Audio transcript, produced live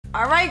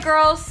All right,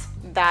 girls,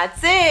 that's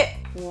it.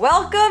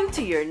 Welcome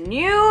to your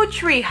new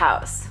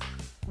treehouse.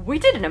 We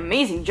did an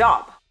amazing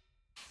job.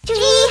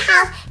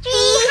 Treehouse,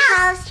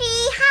 treehouse,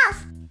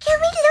 treehouse. Can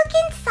we look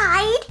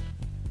inside?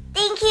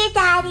 Thank you,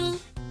 Daddy.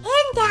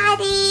 And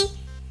Daddy.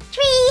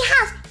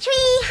 Treehouse,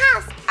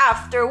 treehouse.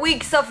 After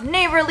weeks of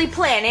neighborly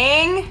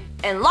planning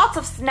and lots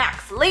of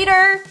snacks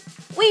later,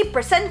 we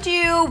present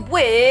you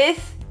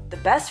with the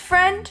best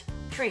friend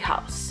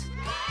treehouse.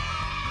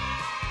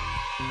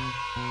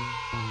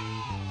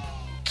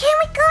 Can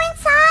we go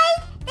inside?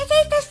 This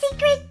is the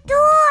secret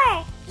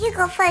door. You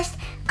go first.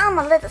 I'm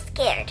a little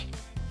scared.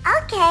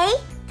 Okay,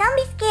 don't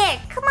be scared.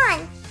 Come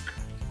on.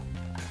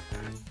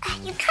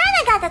 You kind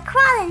of got to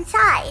crawl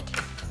inside.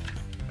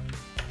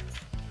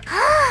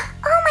 Oh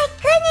my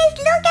goodness,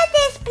 look at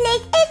this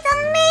place. It's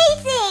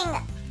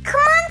amazing.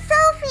 Come on,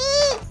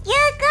 Sophie.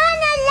 You're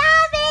gonna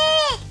love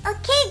it.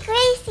 Okay,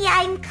 Gracie,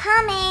 I'm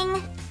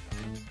coming.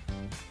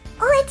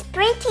 Oh, it's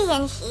pretty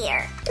in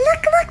here.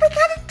 Look, we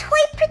got a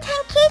toy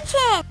pretend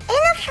kitchen.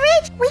 In a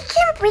fridge, we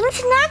can bring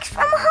snacks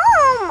from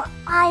home.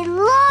 I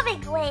love it,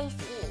 Gracie.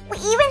 We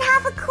even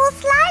have a cool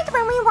slide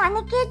when we want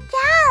to get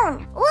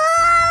down.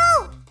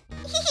 Whoa!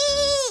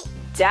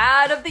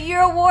 Dad of the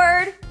Year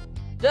award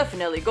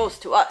definitely goes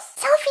to us.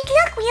 Sophie,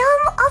 look, we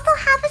also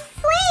have a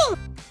swing.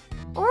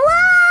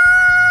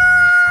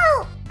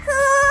 Whoa!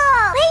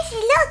 Cool. Gracie,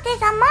 look,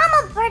 there's a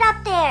mama bird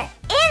up there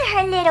and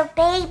her little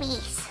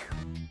babies.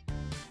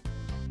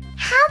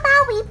 How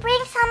about we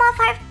bring some of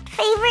our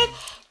favorite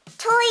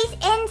toys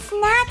and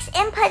snacks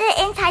and put it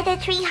inside the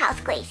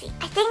treehouse, Gracie?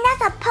 I think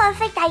that's a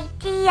perfect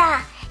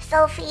idea,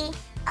 Sophie.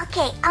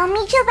 Okay, I'll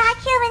meet you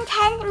back here in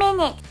 10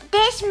 minutes.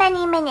 This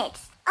many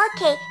minutes.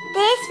 Okay,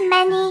 this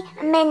many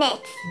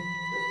minutes.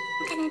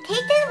 I'm gonna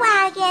take this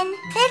wagon,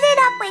 fill it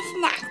up with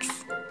snacks.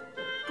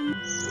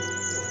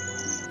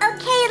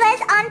 Okay,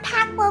 let's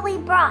unpack what we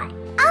brought.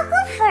 I'll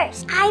go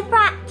first. I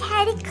brought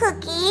Teddy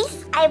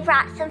cookies. I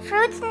brought some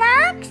fruit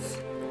snacks.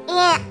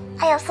 And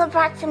I also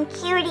brought some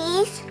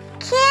cuties.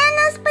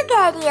 Can of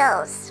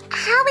SpaghettiOs.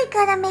 How are we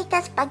gonna make the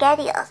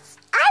SpaghettiOs?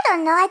 I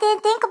don't know, I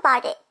didn't think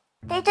about it.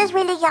 They're just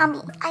really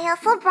yummy. I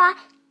also brought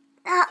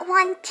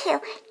two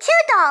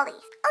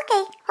dollies.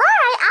 Okay,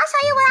 alright, I'll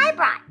show you what I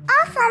brought.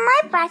 Awesome,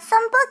 I brought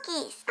some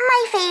bookies.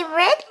 My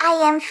favorite, I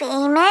Am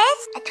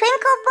Famous, a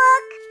Twinkle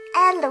book, a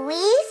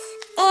Louise,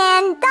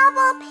 and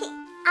Double P.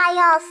 I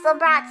also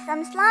brought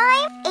some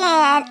slime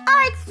and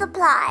art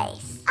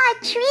supplies. Our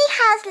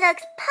treehouse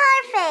looks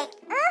perfect.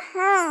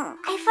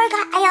 I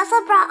forgot I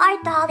also brought our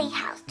dolly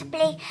house to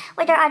play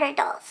with our other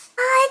dolls.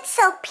 Oh, it's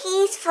so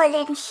peaceful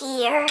in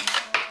here.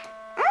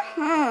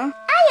 I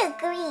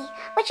agree.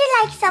 Would you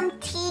like some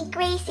tea,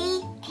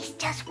 Gracie? It's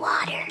just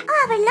water. Oh,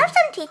 I would love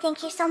some tea.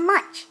 Thank you so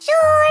much.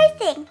 Sure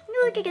thing.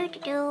 Who could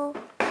it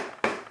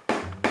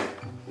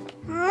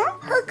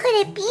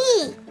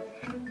be?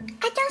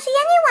 I don't see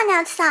anyone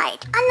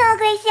outside. Oh no,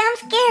 Gracie, I'm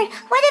scared.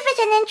 What if it's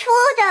an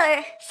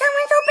intruder?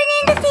 Someone's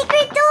opening the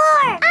secret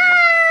door.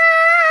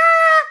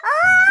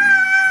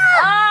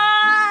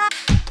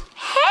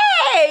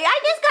 Hey, I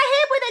just got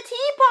hit with a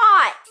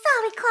teapot.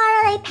 Sorry,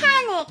 Carl, I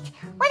panicked.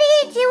 What are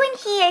you doing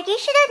here? You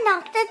should have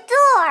knocked the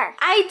door.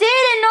 I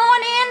did and no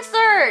one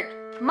answered.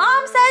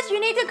 Mom says you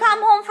need to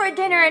come home for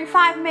dinner in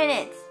 5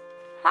 minutes.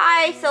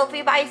 Hi,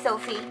 Sophie. Bye,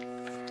 Sophie.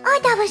 Oh,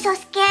 that was so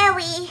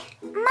scary.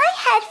 My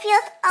head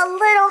feels a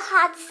little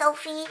hot,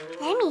 Sophie.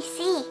 Let me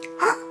see.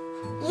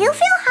 You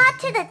feel hot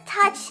to the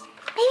touch.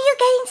 Maybe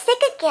you're getting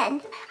sick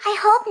again. I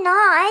hope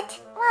not.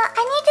 Well,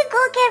 I need to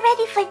go get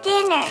ready for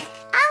dinner.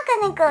 I'm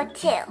gonna go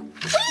too.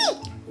 Whee!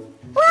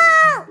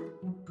 Whoa!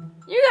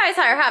 You guys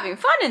are having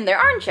fun in there,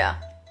 aren't you?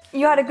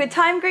 You had a good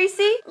time,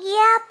 Gracie?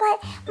 Yeah,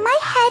 but my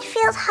head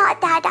feels hot,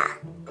 Dada.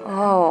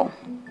 Oh,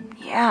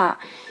 yeah.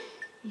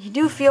 You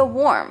do feel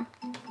warm.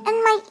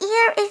 And my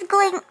ear is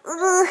going,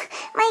 ugh,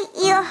 my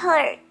ear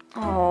hurt.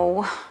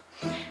 Oh,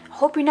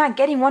 hope you're not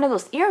getting one of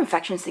those ear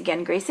infections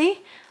again,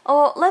 Gracie.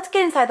 Oh, let's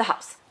get inside the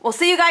house. We'll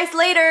see you guys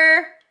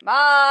later.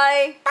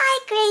 Bye. Bye,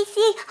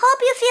 Gracie.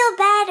 Hope you feel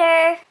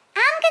better.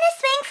 I'm gonna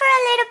swing for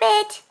a little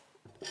bit.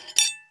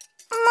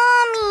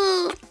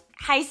 Mommy.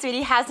 Hi,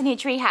 sweetie. How's the new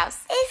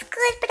treehouse? It's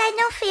good, but I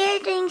don't feel her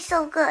doing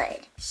so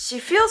good. She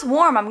feels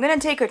warm. I'm gonna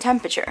take her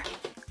temperature.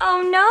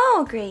 Oh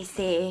no,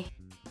 Gracie.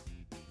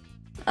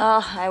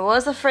 I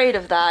was afraid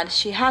of that.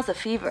 She has a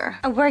fever.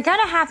 We're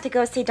gonna have to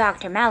go see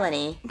Dr.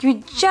 Melanie.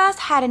 You just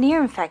had an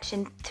ear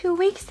infection 2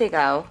 weeks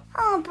ago.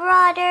 Oh,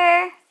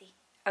 brother.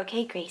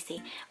 Okay,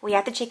 Gracie. We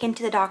have to check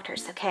into the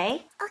doctor's,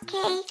 okay?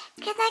 Okay.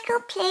 Can I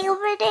go play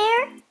over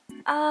there?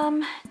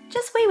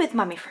 Just wait with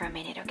Mommy for a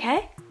minute,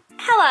 okay?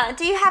 Hello,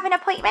 do you have an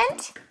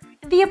appointment?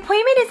 The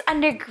appointment is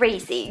under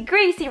Gracie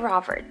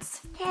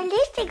Roberts. At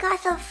least they got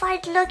some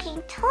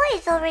fun-looking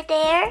toys over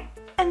there.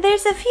 And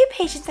there's a few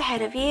patients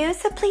ahead of you,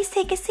 so please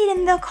take a seat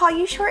and they'll call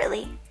you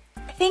shortly.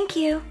 Thank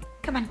you.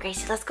 Come on,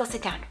 Gracie, let's go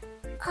sit down.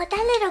 Oh,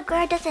 that little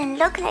girl doesn't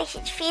look like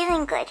she's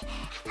feeling good.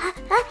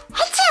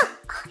 Achoo!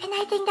 Oh, and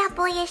I think that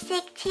boy is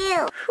sick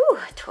too. Whew,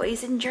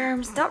 toys and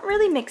germs don't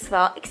really mix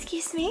well.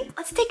 Excuse me.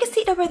 Let's take a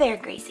seat over there,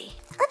 Gracie.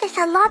 Oh, there's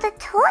a lot of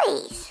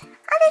toys.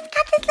 Oh, they've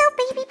got this little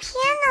baby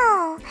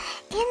piano.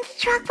 And the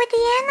truck with the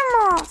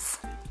animals.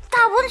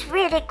 That one's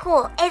really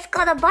cool. It's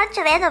got a bunch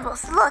of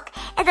animals. Look,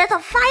 and there's a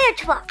fire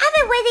truck. I've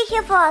been waiting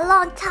here for a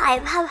long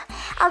time.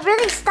 I'm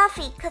really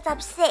stuffy because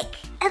I'm sick.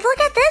 And look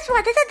at this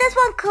one. Isn't this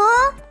one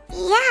cool?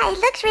 Yeah, it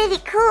looks really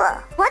cool.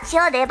 What's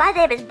your name? My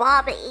name is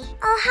Barbie.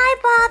 Oh, hi,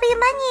 Barbie.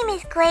 My name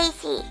is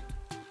Gracie.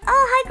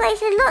 Oh, hi,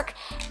 Gracie. Look,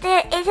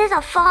 is this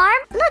a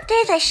farm? Look,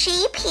 there's a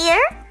sheep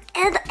here.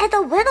 And a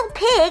little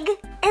pig.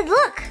 And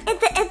look, and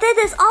then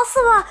there's also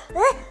a...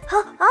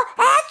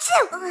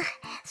 achoo!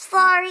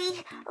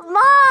 Sorry.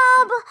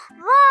 Mom!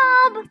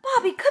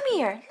 Bobby, come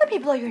here. Let me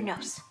blow your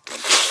nose.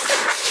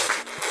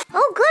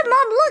 Oh, good,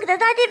 Mom. Look, they're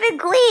not even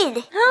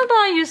green. How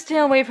about you stay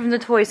away from the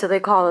toys so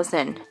they call us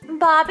in?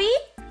 Bobby,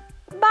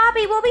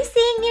 we'll be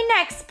seeing you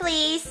next,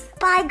 please.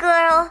 Bye,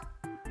 girl.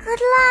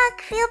 Good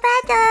luck. Feel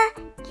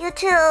better. You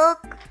too.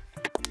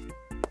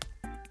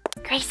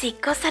 Gracie,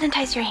 go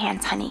sanitize your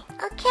hands, honey.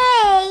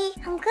 Okay.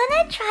 I'm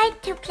gonna try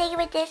to play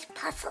with this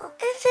puzzle.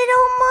 Is it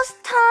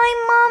almost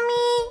time,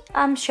 Mommy?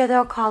 I'm sure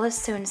they'll call us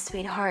soon,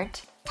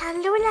 sweetheart.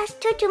 Tallulas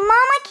tutu.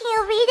 Mama, can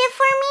you read it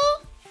for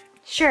me?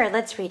 Sure,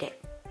 let's read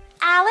it.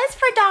 Alice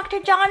for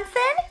Dr.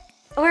 Johnson?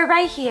 We're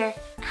right here.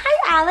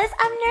 Hi, Alice.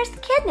 I'm Nurse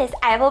Kidness.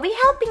 I will be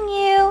helping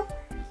you.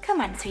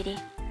 Come on, sweetie.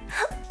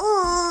 Ooh.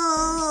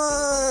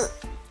 Oh,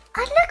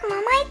 look,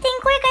 Mama. I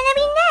think we're gonna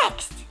be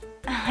next.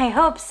 I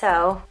hope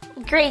so.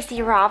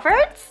 Gracie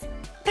Roberts?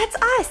 That's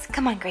us.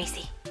 Come on,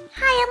 Gracie.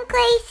 Hi, I'm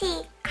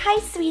Gracie. Hi,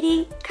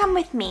 sweetie. Come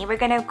with me. We're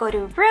gonna go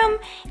to room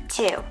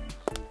 2.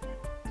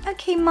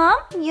 Okay, Mom,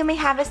 you may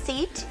have a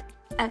seat.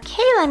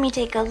 Okay, let me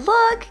take a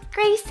look.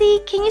 Gracie,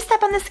 can you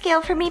step on the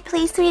scale for me,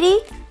 please, sweetie?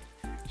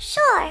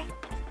 Sure.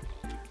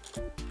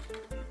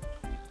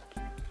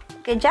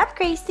 Good job,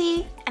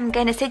 Gracie. I'm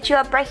gonna sit you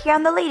up right here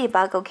on the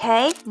ladybug,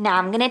 okay? Now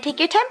I'm gonna take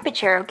your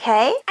temperature,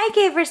 okay? I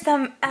gave her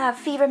some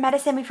fever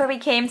medicine before we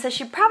came, so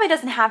she probably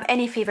doesn't have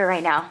any fever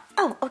right now.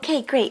 Oh,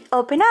 okay, great.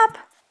 Open up.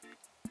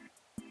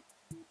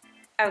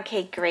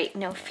 Okay, great.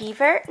 No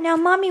fever. Now,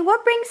 Mommy,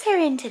 what brings her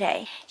in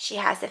today? She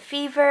has a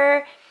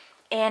fever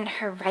and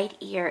her right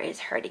ear is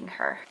hurting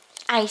her.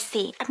 I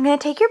see. I'm gonna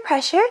take your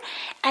pressure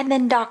and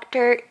then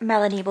Dr.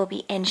 Melanie will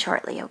be in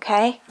shortly,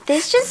 okay?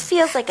 This just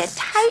feels like a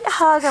tight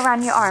hug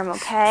around your arm,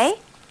 okay?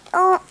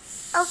 Oh,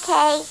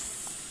 okay.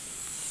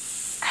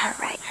 All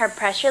right, her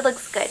pressure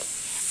looks good.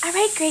 All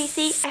right,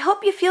 Gracie, I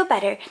hope you feel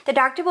better. The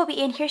doctor will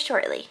be in here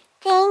shortly.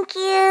 Thank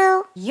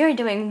you. You're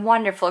doing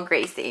wonderful,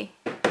 Gracie.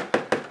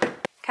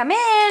 Come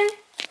in.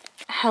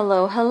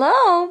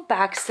 Hello.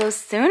 Back so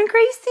soon,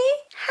 Gracie?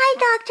 Hi,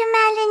 Dr.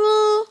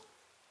 Melanie.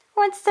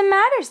 What's the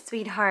matter,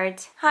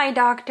 sweetheart? Hi,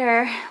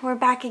 doctor. We're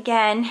back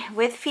again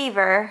with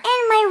fever. And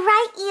my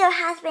right ear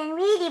has been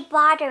really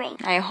bothering.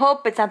 I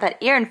hope it's not that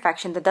ear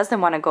infection that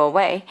doesn't want to go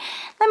away.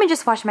 Let me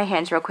just wash my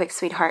hands real quick,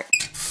 sweetheart.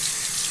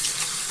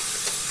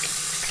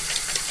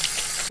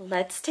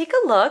 Let's take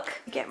a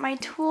look. Get my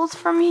tools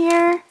from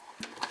here.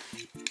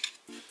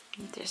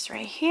 This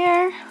right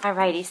here.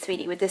 Alrighty,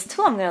 sweetie. With this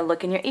tool, I'm going to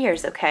look in your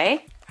ears,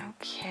 okay?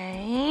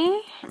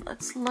 Okay,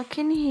 let's look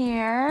in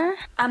here.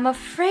 I'm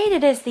afraid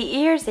it is the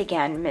ears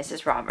again,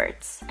 Mrs.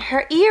 Roberts.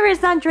 Her ear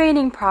is not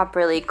draining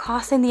properly,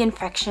 causing the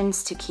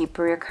infections to keep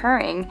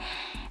reoccurring.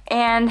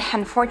 And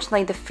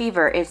unfortunately, the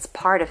fever is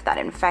part of that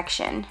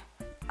infection.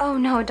 Oh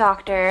no,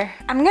 doctor.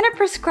 I'm gonna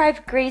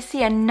prescribe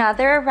Gracie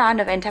another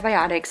round of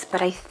antibiotics,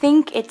 but I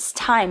think it's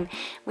time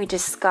we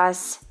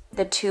discuss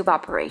the tube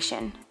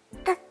operation.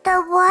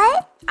 The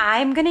what?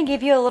 I'm gonna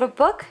give you a little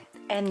book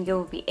and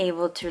you'll be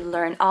able to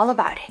learn all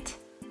about it.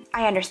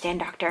 I understand,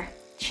 doctor.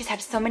 She's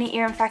had so many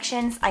ear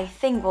infections, I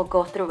think we'll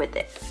go through with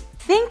it.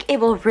 Think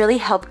it will really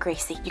help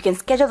Gracie. You can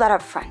schedule that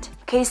up front.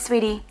 Okay,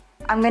 sweetie?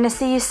 I'm gonna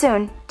see you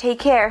soon. Take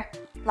care.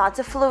 Lots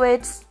of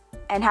fluids,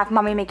 and have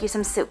mommy make you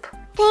some soup.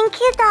 Thank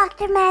you,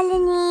 Dr.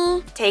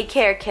 Melanie. Take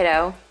care,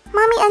 kiddo.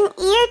 Mommy, an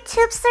ear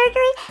tube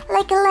surgery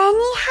like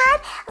Lenny had?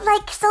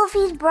 Like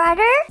Sophie's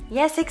brother?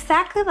 Yes,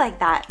 exactly like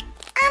that.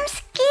 I'm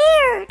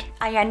scared.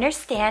 I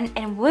understand,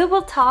 and we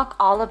will talk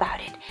all about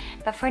it.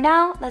 But for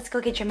now, let's go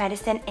get your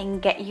medicine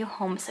and get you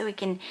home so we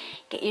can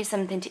get you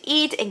something to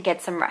eat and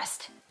get some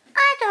rest.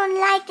 I don't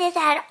like this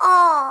at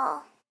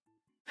all.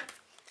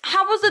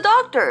 How was the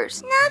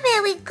doctor's? Not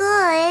very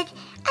good.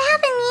 I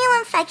have an ear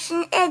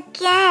infection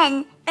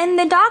again. And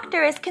the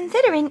doctor is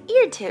considering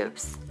ear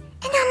tubes.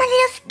 And I'm a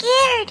little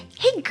scared.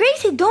 Hey,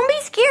 Gracie, don't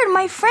be scared.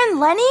 My friend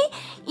Lenny,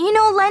 you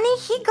know Lenny,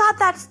 he got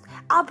that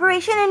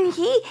operation and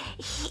he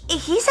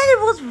said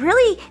it was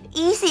really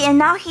easy and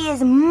now he is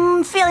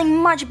feeling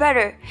much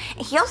better.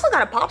 And he also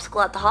got a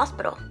popsicle at the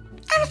hospital.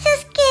 I'm so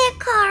scared,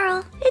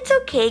 Carl. It's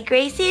okay,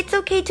 Gracie. It's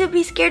okay to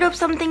be scared of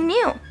something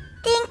new.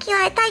 Thank you.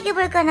 I thought you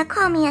were gonna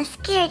call me a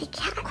scaredy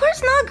cat. Of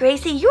course not,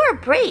 Gracie. You are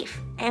brave.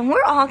 And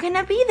we're all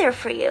gonna be there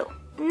for you.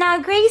 Now,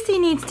 Gracie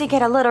needs to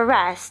get a little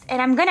rest,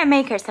 and I'm gonna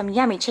make her some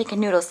yummy chicken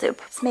noodle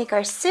soup. Let's make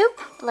our soup.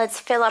 Let's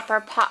fill up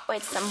our pot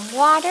with some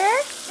water.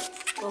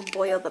 We'll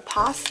boil the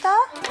pasta.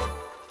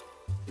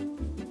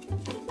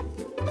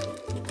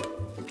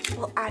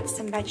 We'll add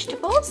some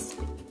vegetables.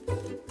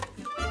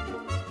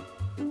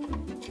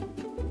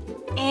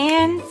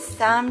 and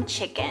some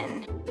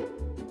chicken.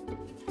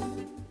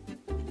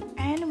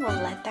 And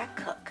we'll let that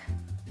cook.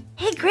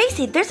 Hey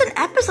Gracie, there's an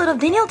episode of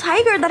Daniel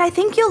Tiger that I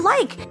think you'll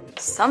like.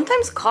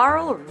 Sometimes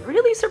Carl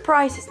really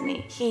surprises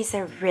me. He's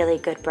a really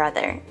good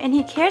brother, and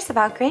he cares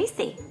about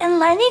Gracie. And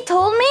Lenny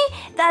told me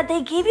that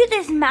they give you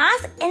this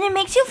mask and it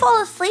makes you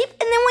fall asleep,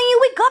 and then when you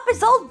wake up,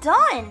 it's all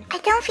done. I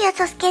don't feel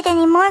so scared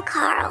anymore,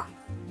 Carl.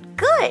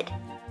 Good,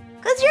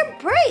 because you're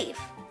brave.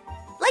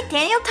 Like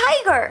Daniel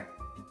Tiger.